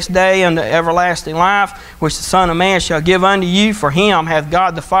Him the next day unto everlasting life, which the Son of Man shall give unto you. For Him hath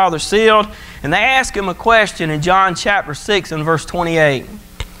God the Father sealed. And they asked Him a question in John chapter 6 and verse 28.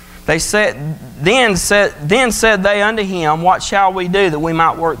 They said, Then said they unto Him, what shall we do that we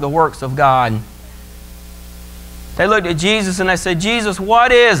might work the works of God? They looked at Jesus and they said, Jesus,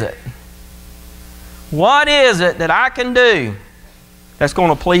 what is it? What is it that I can do that's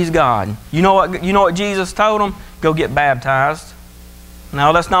going to please God? You know what Jesus told them? Go get baptized.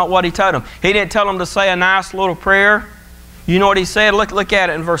 No, that's not what He told them. He didn't tell them to say a nice little prayer. You know what He said? Look at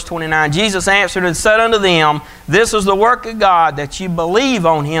it in verse 29. Jesus answered and said unto them, this is the work of God, that you believe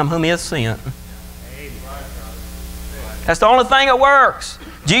on Him whom He hath sent. That's the only thing that works.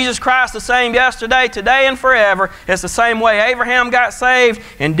 Jesus Christ the same yesterday, today, and forever. It's the same way Abraham got saved.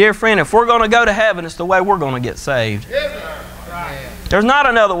 And dear friend, if we're going to go to heaven, it's the way we're going to get saved. There's not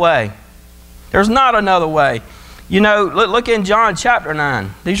another way. There's not another way. You know, look in John chapter 9.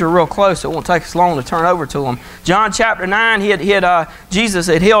 These are real close. It won't take us long to turn over to them. John chapter 9, Jesus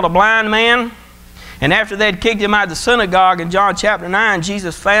had healed a blind man. And after they'd kicked him out of the synagogue in John chapter 9,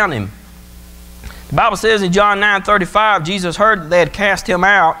 Jesus found him. The Bible says in John 9:35, Jesus heard that they had cast him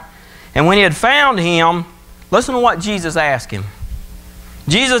out. And when he had found him, listen to what Jesus asked him.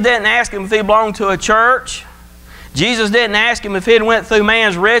 Jesus didn't ask him if he belonged to a church. Jesus didn't ask him if he had went through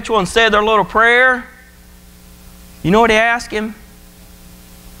man's ritual and said their little prayer. You know what He asked him?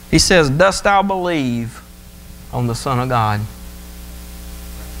 He says, dost thou believe on the Son of God?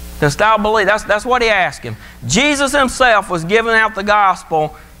 Dost thou believe? That's what He asked him. Jesus Himself was giving out the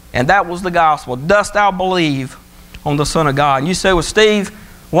gospel, and that was the gospel. Dost thou believe on the Son of God? And you say, well, Steve,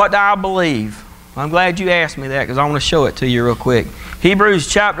 what do I believe? I'm glad you asked me that, because I want to show it to you real quick. Hebrews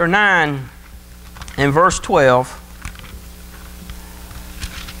chapter 9 and verse 12.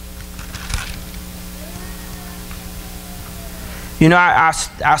 You know,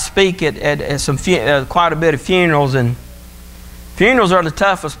 I speak at some quite a bit of funerals, and funerals are the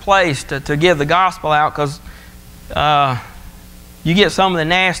toughest place to give the gospel out, because you get some of the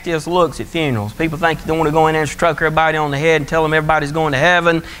nastiest looks at funerals. People think you don't want to go in there and stroke everybody on the head and tell them everybody's going to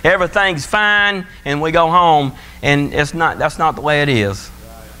heaven, everything's fine, and we go home, and that's not the way it is.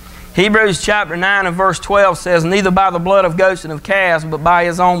 Hebrews chapter 9 and verse 12 says, neither by the blood of goats and of calves, but by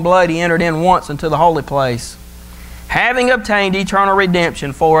His own blood He entered in once into the holy place, having obtained eternal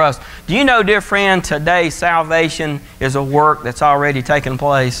redemption for us. Do you know, dear friend, today salvation is a work that's already taken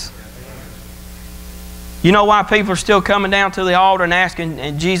place? You know why people are still coming down to the altar and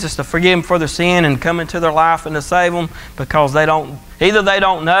asking Jesus to forgive them for their sin and come into their life and to save them? Because either they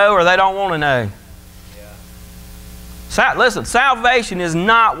don't know or they don't want to know. Listen, salvation is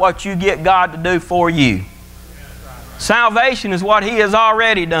not what you get God to do for you. Salvation is what He has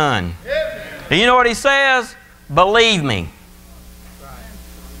already done. And you know what He says? Believe me.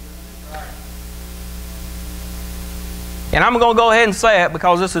 And I'm going to go ahead and say it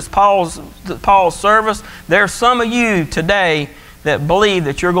because this is Paul's service. There are some of you today that believe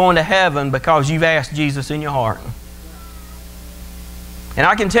that you're going to heaven because you've asked Jesus in your heart. And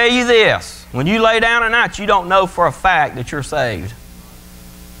I can tell you this, when you lay down at night, you don't know for a fact that you're saved.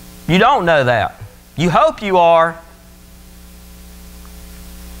 You don't know that. You hope you are.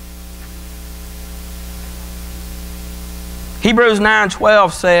 Hebrews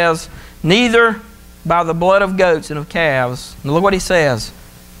 9:12 says, neither by the blood of goats and of calves. And look what he says.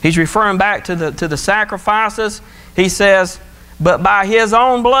 He's referring back to the sacrifices. He says, but by His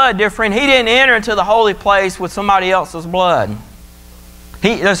own blood, dear friend, He didn't enter into the holy place with somebody else's blood.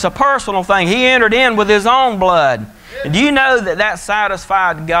 It's a personal thing. He entered in with His own blood. And do you know that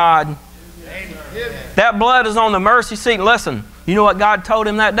satisfied God? That blood is on the mercy seat. Listen, you know what God told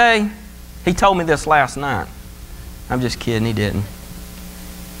Him that day? He told me this last night. I'm just kidding, He didn't.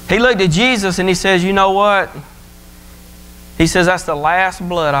 He looked at Jesus and He says, you know what? He says, that's the last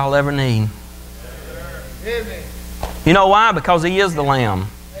blood I'll ever need. You know why? Because He is the Lamb.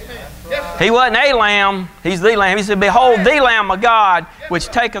 He wasn't a lamb, He's the Lamb. He said, behold, the Lamb of God, which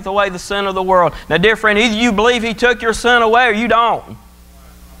taketh away the sin of the world. Now, dear friend, either you believe He took your sin away or you don't.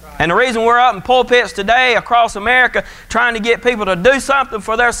 And the reason we're up in pulpits today across America trying to get people to do something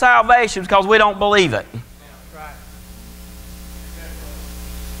for their salvation is because we don't believe it.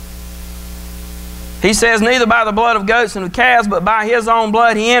 He says, neither by the blood of goats and of calves, but by His own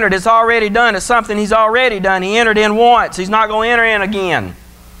blood He entered. It's already done. It's something He's already done. He entered in once. He's not going to enter in again.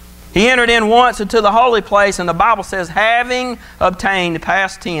 He entered in once into the holy place, and the Bible says, having obtained,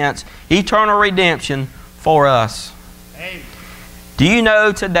 past tense, eternal redemption for us. Amen. Do you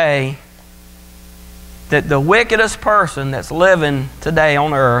know today that the wickedest person that's living today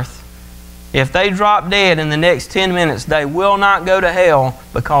on earth, if they drop dead in the next 10 minutes, they will not go to hell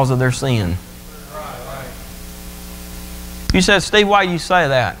because of their sin? You said, Steve, why do you say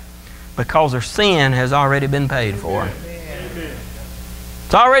that? Because their sin has already been paid for.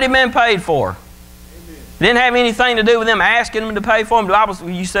 It's already been paid for. It didn't have anything to do with them asking them to pay for them. The Bible,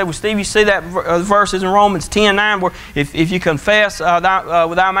 you said, well, Steve, you see that verses in Romans 10:9 where if you confess with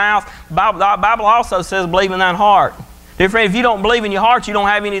thy mouth, the Bible also says, believe in thine heart. Dear friend, if you don't believe in your heart, you don't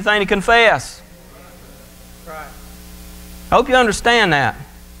have anything to confess. I hope you understand that.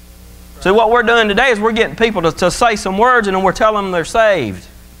 So what we're doing today is we're getting people to say some words and then we're telling them they're saved.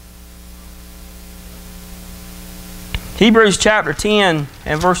 Hebrews chapter 10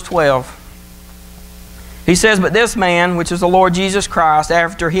 and verse 12. He says, but this man, which is the Lord Jesus Christ,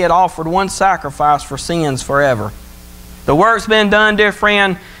 after He had offered one sacrifice for sins forever. The work's been done, dear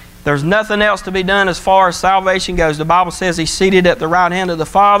friend. There's nothing else to be done as far as salvation goes. The Bible says He's seated at the right hand of the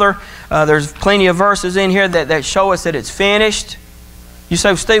Father. There's plenty of verses in here that show us that it's finished. You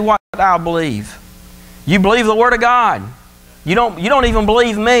say, Steve, what do I believe? You believe the Word of God. You don't even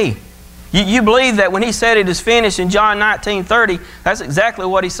believe me. You believe that when He said it is finished in John 19:30, that's exactly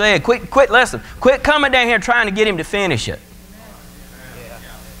what He said. Listen, quit coming down here trying to get Him to finish it.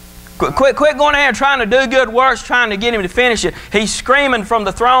 Quit going down here trying to do good works, trying to get Him to finish it. He's screaming from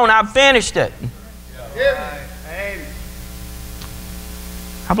the throne, I've finished it.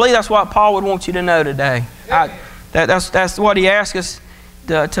 I believe that's what Paul would want you to know today. That's what he asked us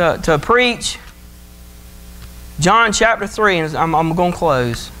to preach. John chapter 3, and I'm going to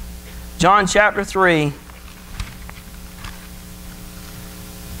close. John chapter 3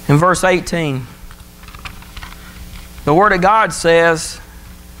 and verse 18. The Word of God says,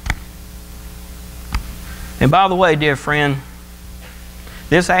 and by the way, dear friend,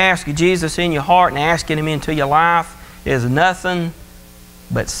 this asking Jesus in your heart and asking Him into your life is nothing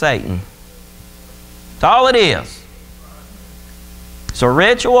but Satan. That's all it is. It's a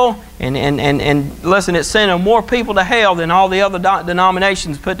ritual, and listen, it's sending more people to hell than all the other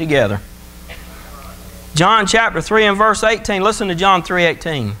denominations put together. John chapter 3 and verse 18. Listen to John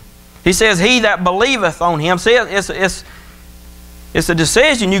 3:18. He says, he that believeth on Him. See, it's a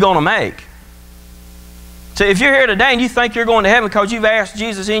decision you're going to make. So if you're here today and you think you're going to heaven because you've asked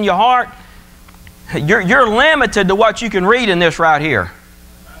Jesus in your heart, you're limited to what you can read in this right here.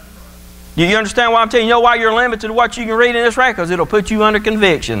 Do you understand what I'm telling you? You know why you're limited to what you can read in this record? Because it'll put you under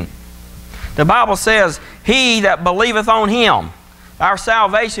conviction. The Bible says, he that believeth on him. Our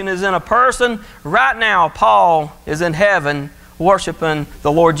salvation is in a person. Right now, Paul is in heaven worshiping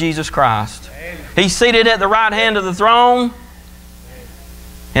the Lord Jesus Christ. Amen. He's seated at the right hand of the throne.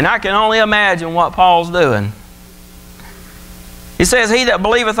 And I can only imagine what Paul's doing. He says, he that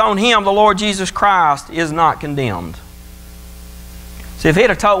believeth on him, the Lord Jesus Christ, is not condemned. See, if he'd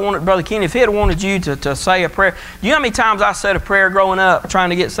have told, Brother Kenny, if he had wanted you to say a prayer, do you know how many times I said a prayer growing up trying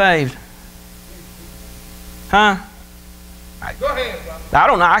to get saved? Huh? Go ahead, brother. I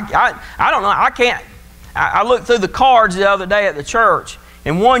don't know. I don't know. I can't. I looked through the cards the other day at the church,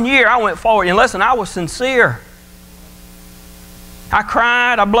 and one year I went forward, and listen, I was sincere. I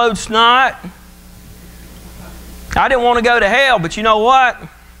cried. I blowed snot. I didn't want to go to hell, but you know what?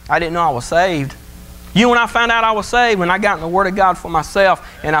 I didn't know I was saved. You know when I found out I was saved? When I got in the Word of God for myself,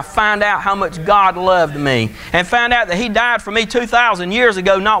 and I found out how much God loved me, and found out that He died for me 2,000 years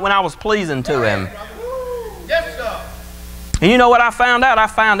ago, not when I was pleasing to Him. Yes, sir. And you know what I found out? I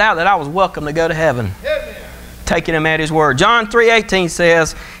found out that I was welcome to go to heaven. Amen. Taking Him at His word. John 3:18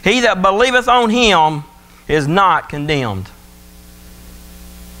 says, he that believeth on Him is not condemned.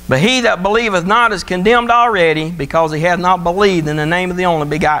 But he that believeth not is condemned already, because he hath not believed in the name of the only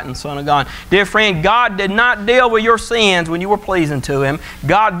begotten Son of God. Dear friend, God did not deal with your sins when you were pleasing to Him.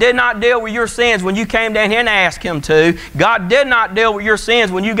 God did not deal with your sins when you came down here and asked Him to. God did not deal with your sins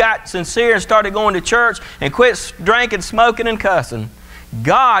when you got sincere and started going to church and quit drinking, smoking, and cussing.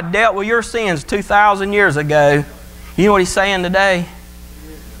 God dealt with your sins 2,000 years ago. You know what He's saying today?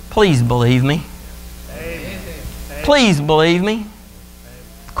 Please believe me. Please believe me.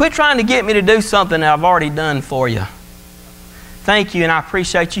 Quit trying to get me to do something that I've already done for you. Thank you, and I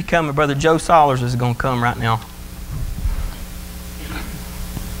appreciate you coming. Brother Joe Sollers is going to come right now.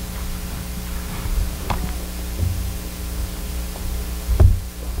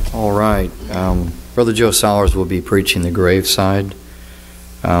 All right. Brother Joe Sollers will be preaching the graveside.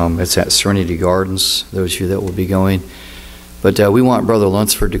 It's at Serenity Gardens, those of you that will be going. But we want Brother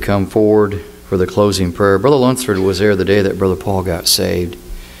Lunsford to come forward for the closing prayer. Brother Lunsford was there the day that Brother Paul got saved.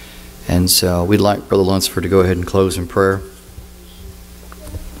 And so we'd like Brother Lunsford to go ahead and close in prayer.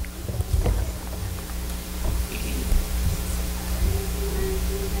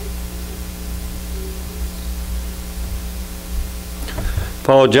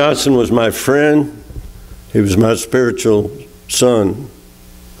 Paul Johnson was my friend. He was my spiritual son.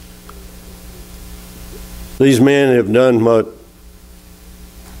 These men have done what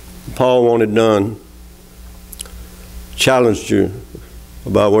Paul wanted done. Challenged you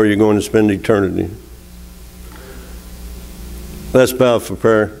about where you're going to spend eternity. Let's bow for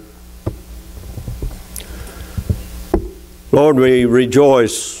prayer. Lord, we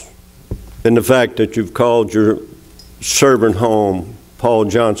rejoice in the fact that you've called your servant home, Paul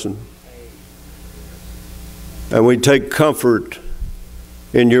Johnson. And we take comfort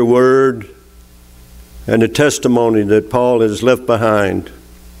in your word and the testimony that Paul has left behind.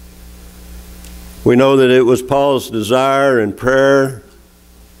 We know that it was Paul's desire and prayer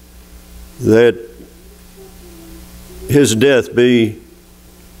that his death be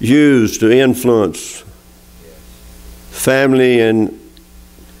used to influence family and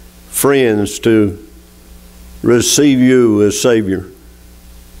friends to receive you as Savior.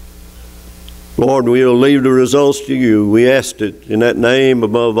 Lord, we'll leave the results to you. We ask it in that name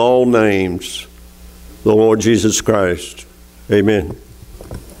above all names, the Lord Jesus Christ. Amen.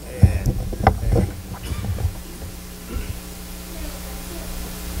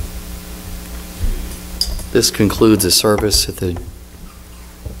 This concludes the service. If the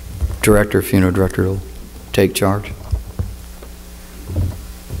funeral director will take charge.